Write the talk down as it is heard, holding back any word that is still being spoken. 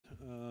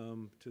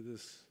to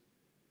this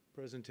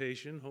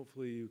presentation.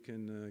 Hopefully you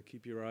can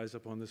keep your eyes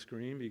up on the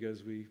screen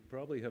because we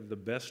probably have the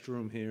best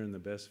room here and the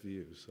best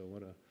view. So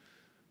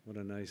what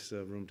a nice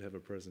room to have a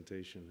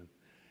presentation in.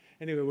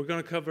 Anyway, we're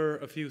going to cover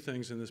a few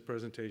things in this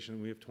presentation.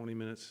 We have 20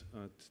 minutes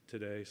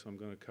today, so I'm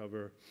going to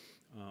cover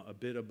a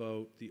bit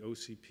about the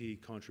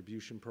OCP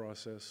contribution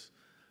process.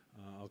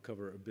 I'll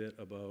cover a bit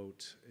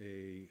about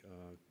a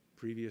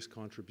previous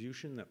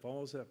contribution that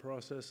follows that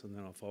process, and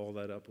then I'll follow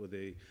that up with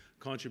a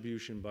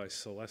contribution by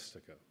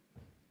Celestica.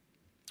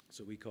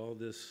 So we call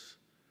this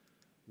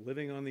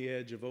Living on the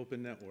Edge of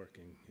Open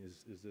Networking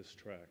is this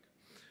track.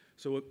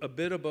 So a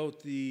bit about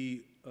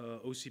the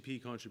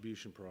OCP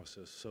contribution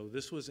process. So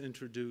this was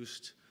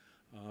introduced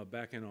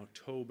back in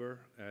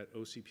October at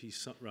OCP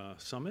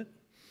Summit.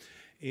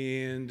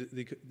 And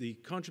the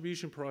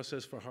contribution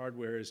process for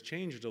hardware has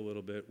changed a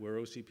little bit, where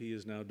OCP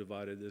has now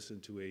divided this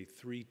into a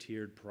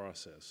three-tiered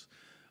process.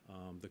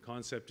 The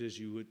concept is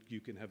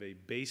you can have a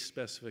base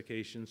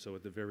specification. So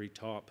at the very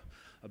top,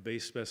 a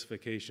base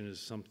specification is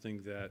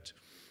something that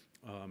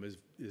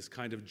is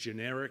kind of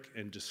generic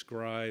and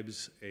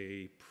describes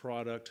a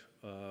product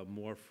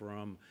more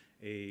from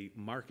a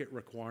market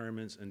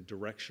requirements and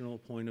directional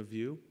point of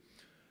view.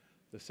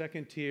 The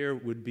second tier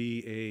would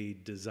be a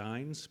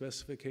design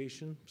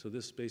specification. So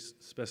this base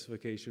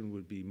specification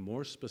would be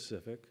more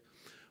specific,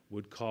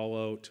 would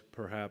call out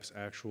perhaps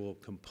actual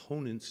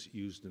components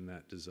used in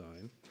that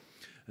design.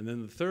 And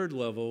then the third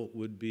level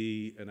would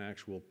be an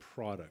actual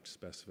product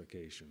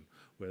specification,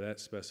 where that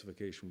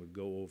specification would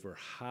go over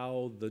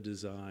how the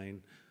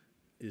design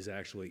is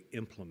actually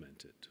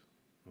implemented.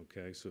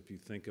 Okay, so if you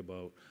think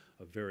about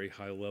a very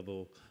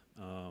high-level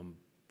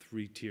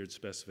three-tiered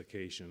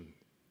specification,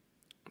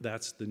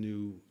 that's the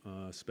new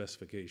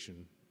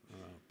specification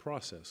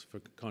process for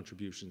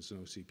contributions in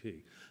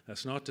OCP.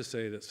 That's not to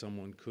say that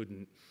someone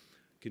couldn't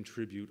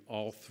contribute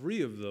all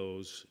three of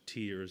those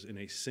tiers in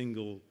a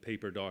single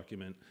paper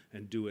document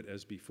and do it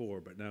as before,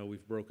 but now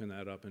we've broken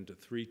that up into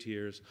three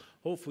tiers,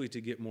 hopefully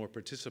to get more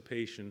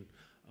participation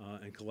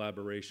and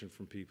collaboration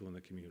from people in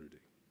the community.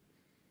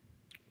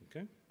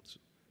 Okay?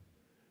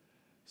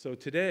 So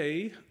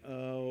today,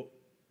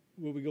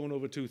 we'll be going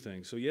over two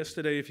things. So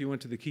yesterday, if you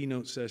went to the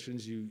keynote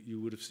sessions, you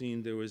would have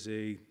seen there was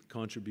a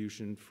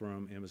contribution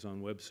from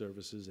Amazon Web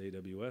Services,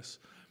 AWS,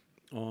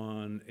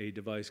 on a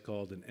device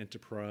called an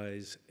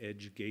Enterprise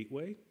Edge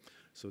Gateway.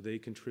 So they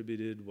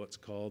contributed what's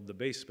called the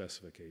base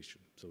specification.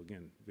 So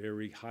again,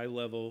 very high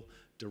level,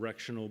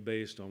 directional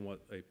based on what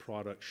a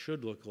product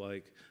should look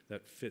like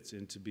that fits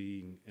into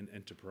being an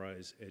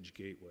Enterprise Edge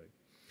Gateway.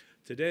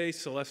 Today,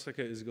 Celestica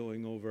is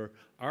going over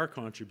our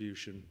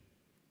contribution,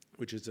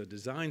 which is a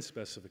design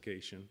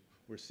specification.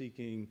 We're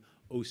seeking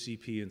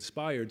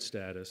OCP-inspired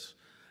status,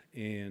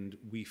 and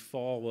we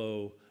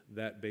follow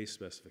that base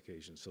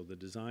specification. So the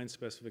design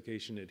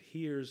specification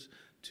adheres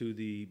to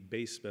the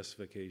base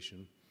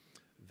specification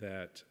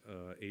that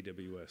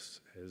AWS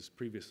has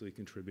previously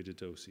contributed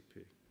to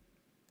OCP.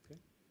 Okay?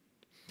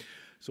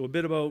 So a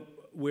bit about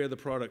where the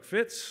product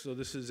fits. So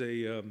this is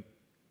a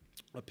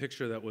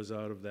picture that was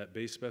out of that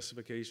base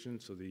specification.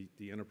 So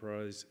the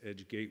Enterprise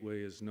Edge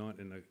Gateway is not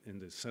in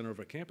the center of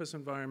a campus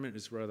environment.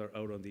 It's rather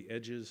out on the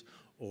edges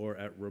or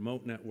at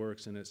remote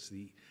networks, and it's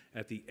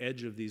at the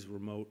edge of these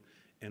remote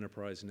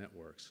enterprise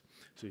networks.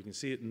 So you can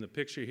see it in the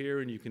picture here,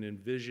 and you can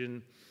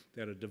envision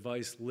that a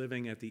device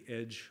living at the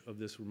edge of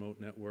this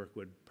remote network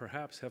would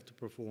perhaps have to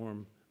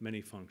perform many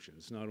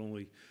functions, not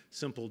only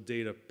simple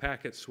data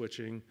packet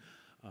switching,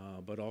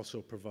 but also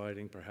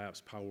providing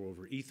perhaps power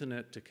over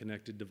Ethernet to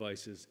connected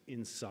devices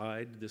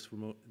inside this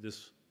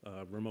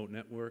remote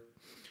network.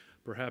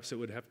 Perhaps it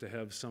would have to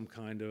have some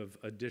kind of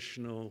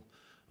additional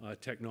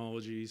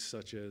technologies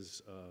such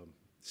as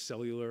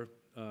cellular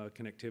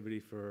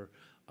connectivity for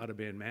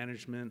out-of-band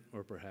management,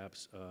 or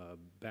perhaps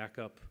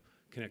backup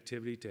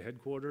connectivity to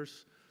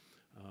headquarters.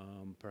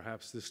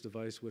 Perhaps this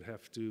device would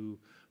have to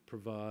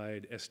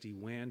provide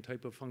SD-WAN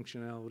type of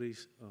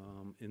functionalities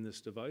in this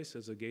device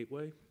as a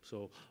gateway.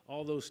 So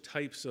all those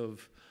types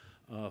of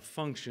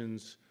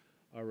functions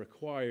are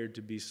required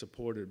to be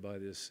supported by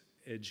this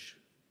edge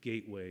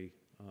gateway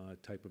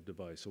type of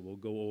device. So we'll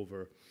go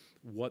over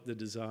what the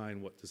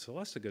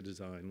Celestica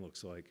design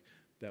looks like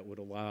that would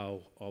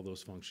allow all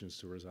those functions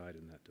to reside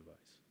in that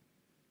device.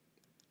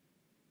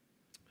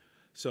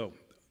 So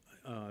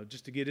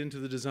just to get into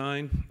the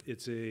design,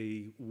 it's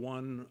a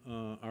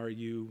 1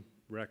 RU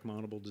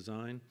rack-mountable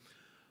design.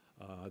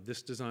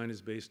 This design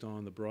is based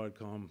on the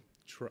Broadcom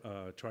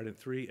Trident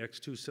 3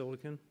 X2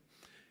 silicon.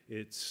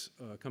 It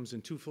comes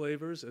in two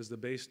flavors as the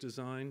base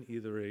design,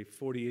 either a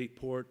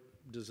 48-port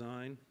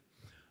design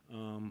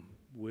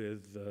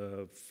with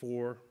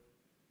 4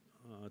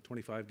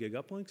 25 gig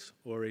uplinks,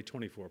 or a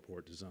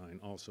 24-port design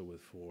also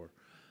with 4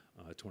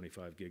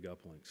 25 gig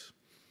uplinks.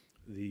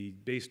 The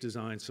base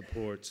design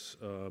supports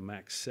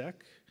MACsec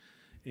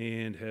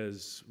and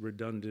has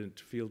redundant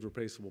field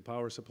replaceable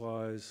power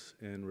supplies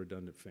and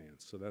redundant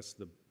fans. So that's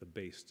the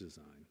base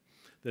design.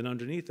 Then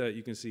underneath that,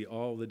 you can see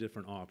all the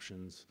different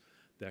options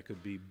that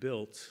could be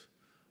built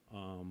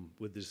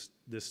with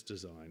this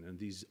design. And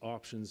these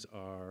options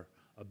are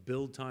a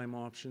build time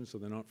option, so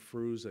they're not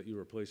FRUs that you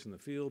replace in the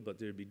field, but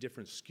there'd be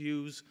different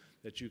SKUs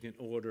that you can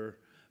order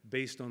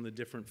based on the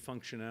different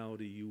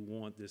functionality you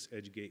want this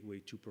edge gateway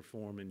to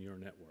perform in your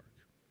network.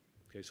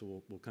 Okay,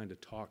 so we'll kind of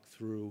talk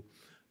through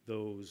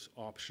those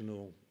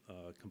optional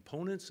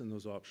components and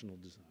those optional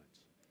designs.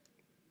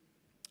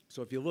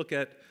 So if you look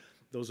at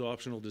those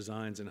optional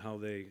designs and how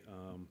they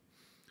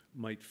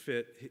might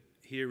fit,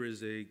 here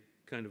is a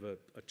kind of a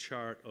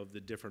chart of the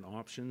different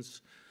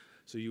options.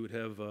 So you would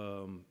have,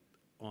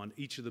 on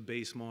each of the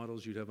base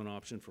models, you'd have an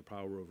option for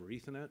power over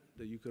Ethernet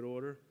that you could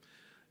order.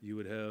 You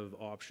would have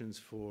options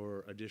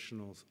for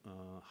additional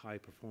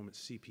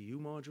high-performance CPU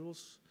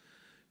modules.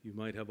 You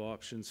might have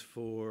options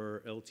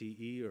for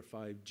LTE or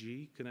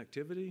 5G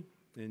connectivity,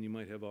 and you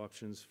might have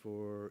options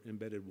for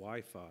embedded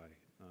Wi-Fi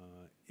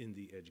in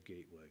the edge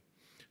gateway.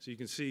 So you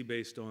can see,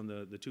 based on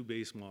the two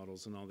base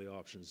models and all the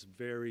options,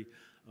 very,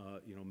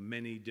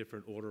 many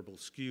different orderable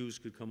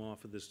SKUs could come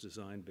off of this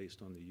design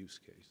based on the use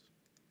case.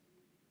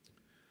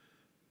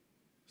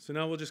 So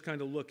now we'll just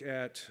kind of look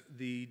at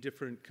the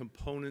different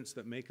components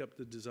that make up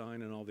the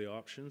design and all the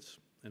options.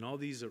 And all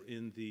these are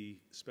in the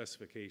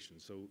specification.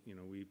 So,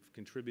 we've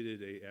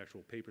contributed an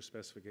actual paper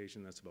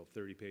specification that's about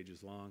 30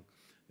 pages long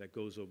that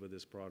goes over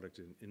this product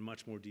in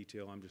much more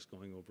detail. I'm just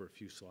going over a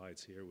few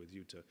slides here with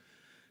you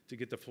to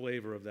get the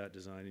flavor of that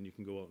design, and you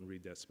can go out and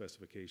read that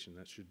specification.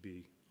 That should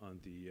be on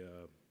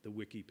the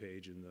wiki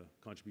page in the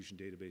contribution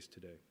database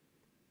today.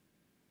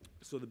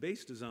 So the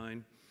base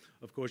design,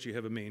 of course, you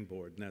have a main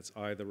board, and that's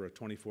either a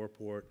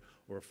 24-port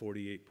or a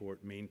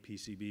 48-port main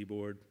PCB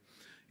board.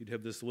 You'd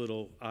have this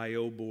little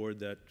I/O board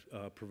that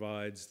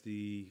provides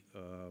the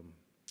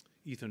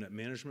Ethernet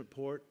management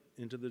port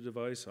into the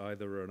device,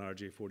 either an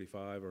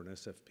RJ45 or an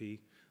SFP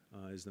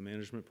is the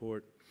management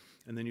port.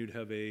 And then you'd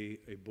have a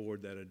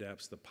board that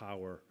adapts the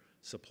power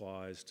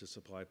supplies to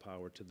supply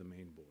power to the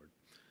main board.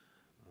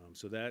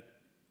 So that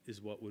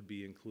is what would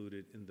be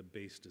included in the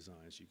base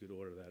designs. You could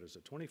order that as a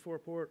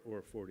 24-port or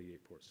a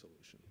 48-port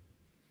solution.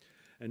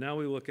 And now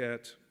we look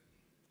at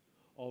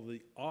all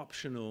the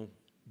optional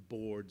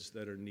boards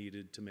that are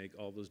needed to make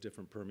all those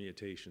different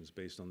permutations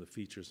based on the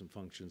features and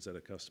functions that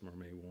a customer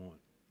may want.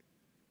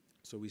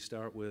 So we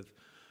start with,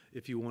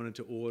 if you wanted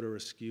to order a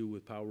SKU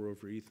with power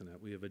over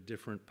Ethernet, we have a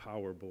different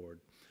power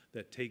board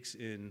that takes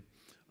in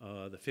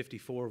the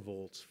 54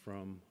 volts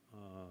from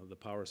the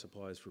power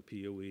supplies for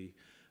PoE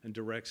and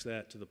directs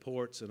that to the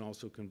ports and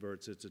also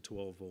converts it to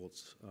 12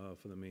 volts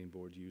for the main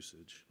board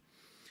usage.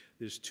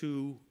 There's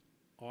two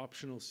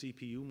optional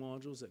CPU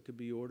modules that could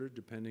be ordered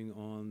depending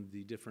on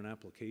the different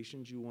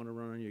applications you want to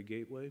run on your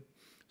gateway.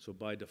 So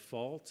by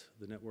default,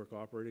 the network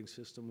operating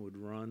system would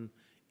run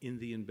in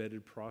the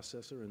embedded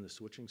processor in the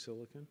switching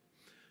silicon.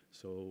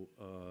 So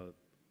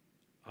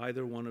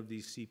either one of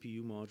these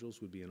CPU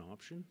modules would be an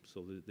option.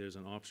 So there's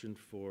an option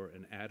for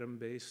an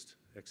Atom-based,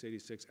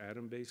 x86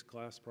 Atom-based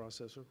class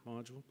processor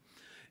module,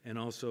 and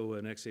also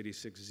an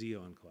x86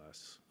 Xeon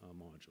class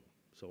module.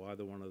 So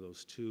either one of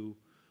those two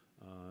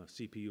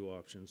CPU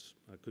options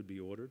could be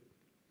ordered.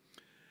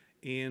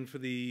 And for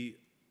the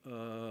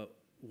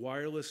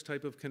wireless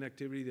type of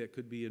connectivity that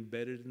could be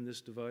embedded in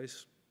this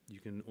device, you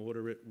can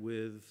order it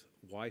with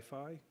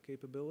Wi-Fi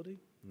capability,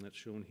 and that's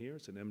shown here.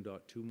 It's an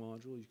M.2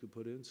 module you could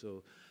put in.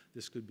 So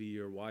this could be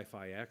your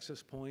Wi-Fi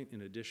access point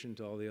in addition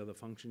to all the other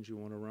functions you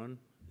want to run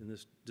in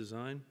this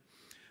design.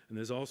 And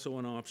there's also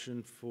an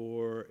option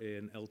for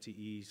an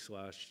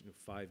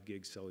LTE/5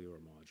 gig cellular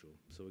module.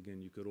 So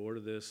again, you could order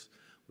this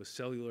with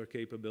cellular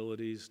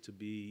capabilities to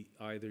be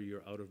either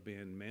your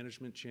out-of-band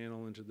management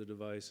channel into the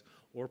device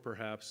or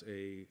perhaps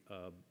a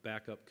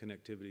backup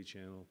connectivity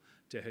channel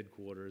to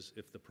headquarters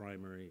if the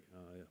primary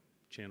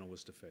channel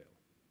was to fail.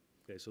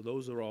 Okay, so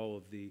those are all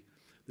of the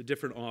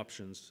different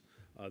options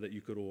that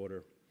you could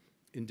order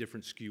in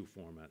different SKU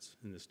formats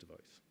in this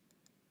device.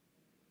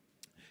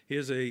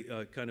 Here's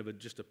a kind of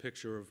just a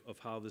picture of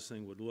how this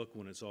thing would look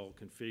when it's all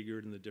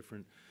configured and the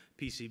different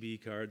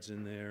PCB cards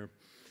in there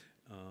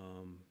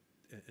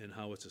and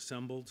how it's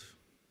assembled.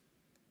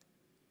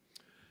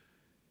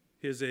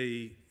 Here's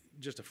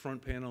just a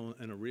front panel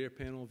and a rear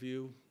panel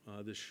view.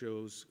 This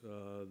shows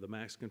the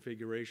max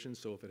configuration.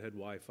 So if it had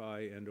Wi-Fi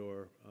and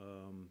or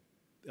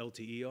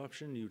LTE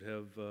option, you'd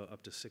have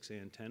up to 6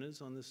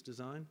 antennas on this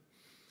design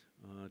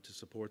to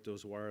support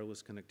those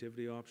wireless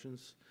connectivity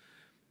options.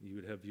 You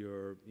would have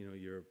your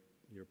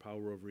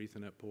power over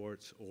Ethernet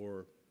ports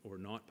or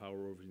not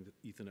power over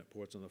Ethernet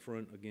ports on the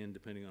front, again,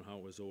 depending on how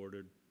it was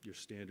ordered, your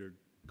standard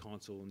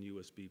console and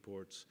USB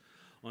ports.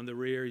 On the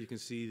rear, you can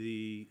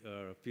see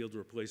the field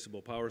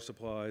replaceable power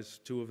supplies,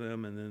 2 of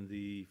them, and then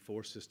the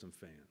 4 system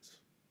fans.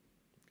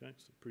 Okay,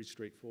 so pretty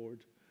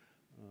straightforward.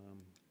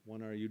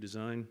 1RU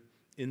design.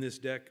 In this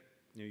deck,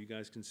 you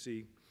guys can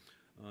see,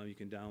 you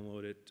can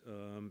download it.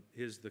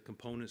 Here's the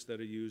components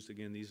that are used.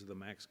 Again, these are the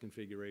max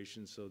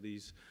configurations. So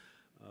these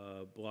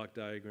block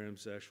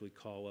diagrams actually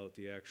call out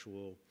the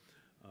actual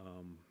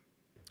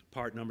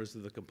part numbers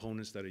of the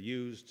components that are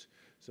used.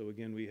 So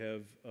again, we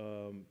have,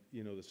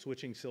 you know, the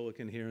switching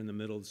silicon here in the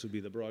middle. This would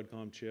be the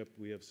Broadcom chip.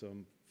 We have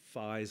some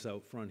PHYs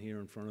out front here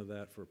in front of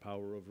that for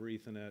power over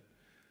Ethernet.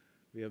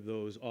 We have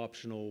those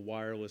optional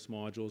wireless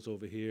modules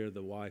over here,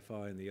 the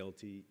Wi-Fi and the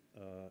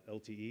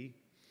LTE,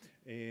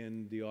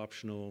 and the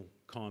optional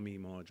COM-E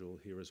module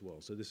here as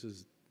well. So this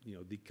is, you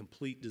know, the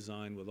complete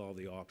design with all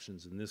the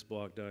options in this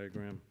block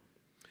diagram.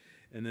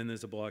 And then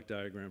there's a block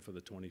diagram for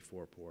the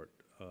 24-port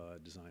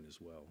design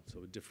as well.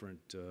 So a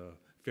different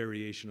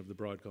variation of the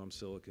Broadcom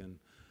silicon.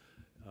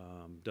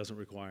 Doesn't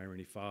require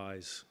any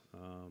PHYs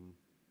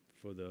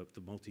for the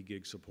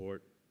multi-gig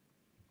support,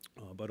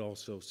 but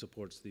also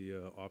supports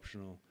the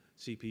optional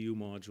CPU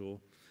module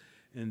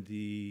and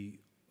the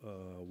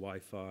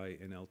Wi-Fi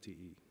and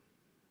LTE.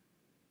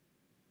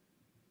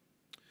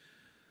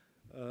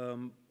 I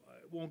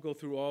won't go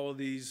through all of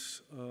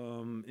these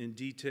in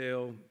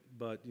detail,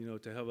 but you know,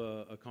 to have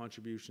a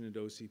contribution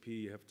into OCP,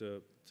 you have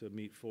to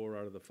meet 4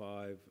 out of the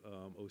 5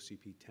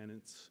 OCP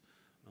tenets.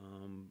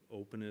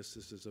 Openness,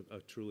 this is a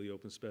truly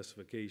open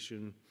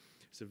specification.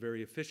 It's a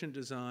very efficient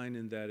design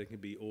in that it can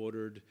be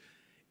ordered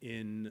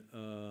in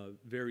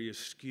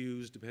various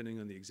SKUs depending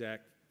on the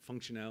exact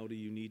functionality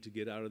you need to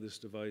get out of this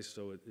device,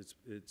 so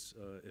it's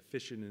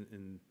efficient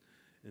in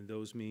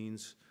those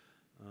means.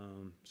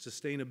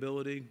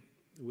 Sustainability,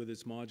 with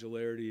its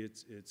modularity,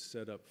 it's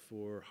set up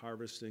for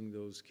harvesting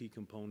those key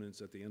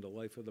components at the end of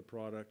life of the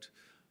product.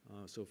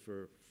 So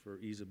for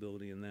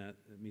easeability in that,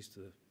 it meets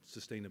the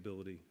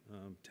sustainability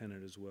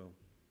tenet as well.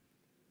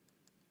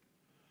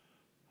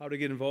 How to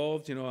get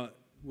involved? You know,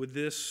 with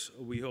this,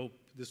 we hope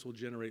this will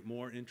generate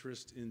more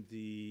interest in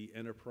the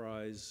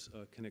enterprise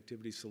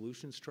connectivity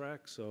solutions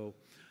track. So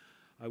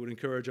I would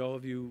encourage all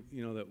of you,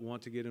 you know, that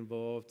want to get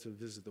involved to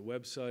visit the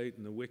website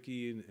and the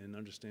wiki and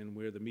understand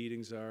where the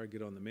meetings are,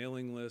 get on the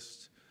mailing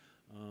list.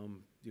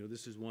 You know,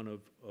 this is one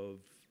of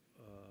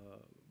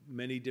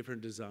many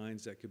different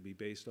designs that could be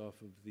based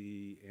off of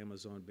the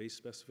Amazon base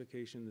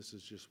specification. This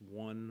is just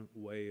one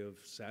way of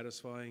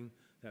satisfying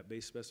that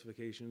base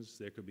specifications.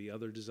 There could be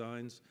other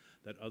designs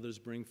that others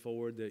bring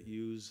forward that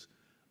use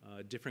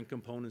different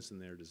components in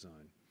their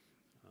design.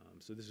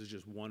 So this is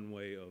just one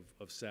way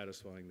of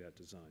satisfying that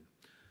design.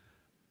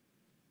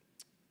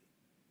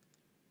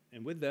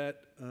 And with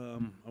that,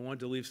 I wanted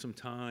to leave some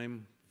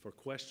time for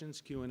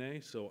questions,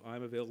 Q&A, so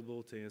I'm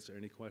available to answer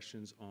any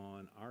questions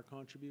on our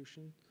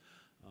contribution.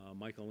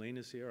 Michael Lane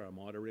is here, our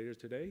moderator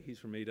today. He's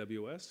from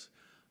AWS.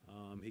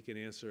 He can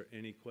answer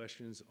any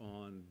questions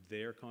on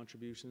their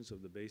contributions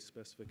of the base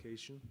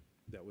specification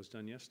that was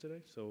done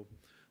yesterday. So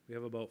we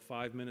have about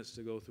 5 minutes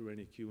to go through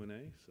any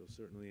Q&A, so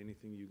certainly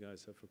anything you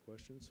guys have for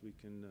questions, we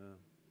can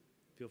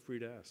feel free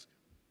to ask.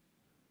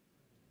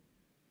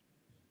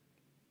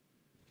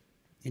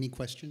 Any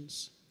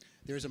questions?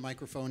 There's a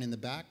microphone in the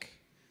back.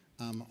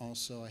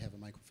 Also, I have a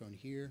microphone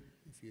here,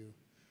 if you,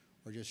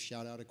 or just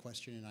shout out a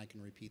question and I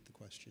can repeat the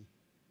question.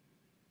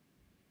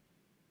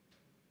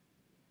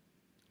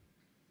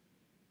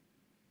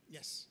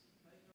 Yes.